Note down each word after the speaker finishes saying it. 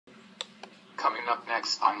Coming up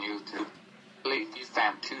next on YouTube,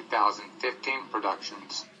 LF2015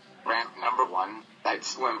 Productions. Rant number 1, Bad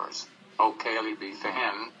Swimmers. Okay,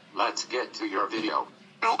 LF2015, let's get to your video.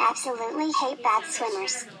 I absolutely hate bad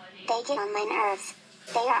swimmers. They get on my nerves.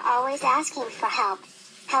 They are always asking for help.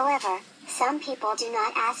 However, some people do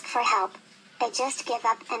not ask for help. They just give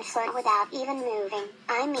up and float without even moving.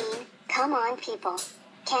 I mean, come on people.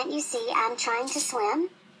 Can't you see I'm trying to swim?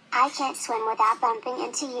 I can't swim without bumping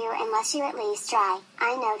into you unless you at least try.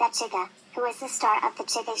 I know that Chica, who is the star of the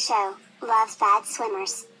Chica show, loves bad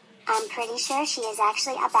swimmers. I'm pretty sure she is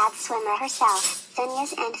actually a bad swimmer herself.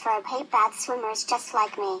 Phineas and Ferb hate bad swimmers just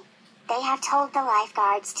like me. They have told the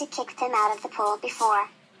lifeguards to kick them out of the pool before.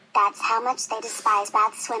 That's how much they despise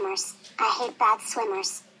bad swimmers. I hate bad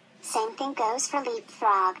swimmers. Same thing goes for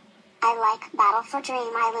Leapfrog. I like Battle for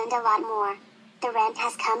Dream Island a lot more. The rant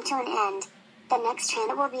has come to an end. The next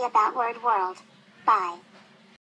trend will be about Word World. Bye.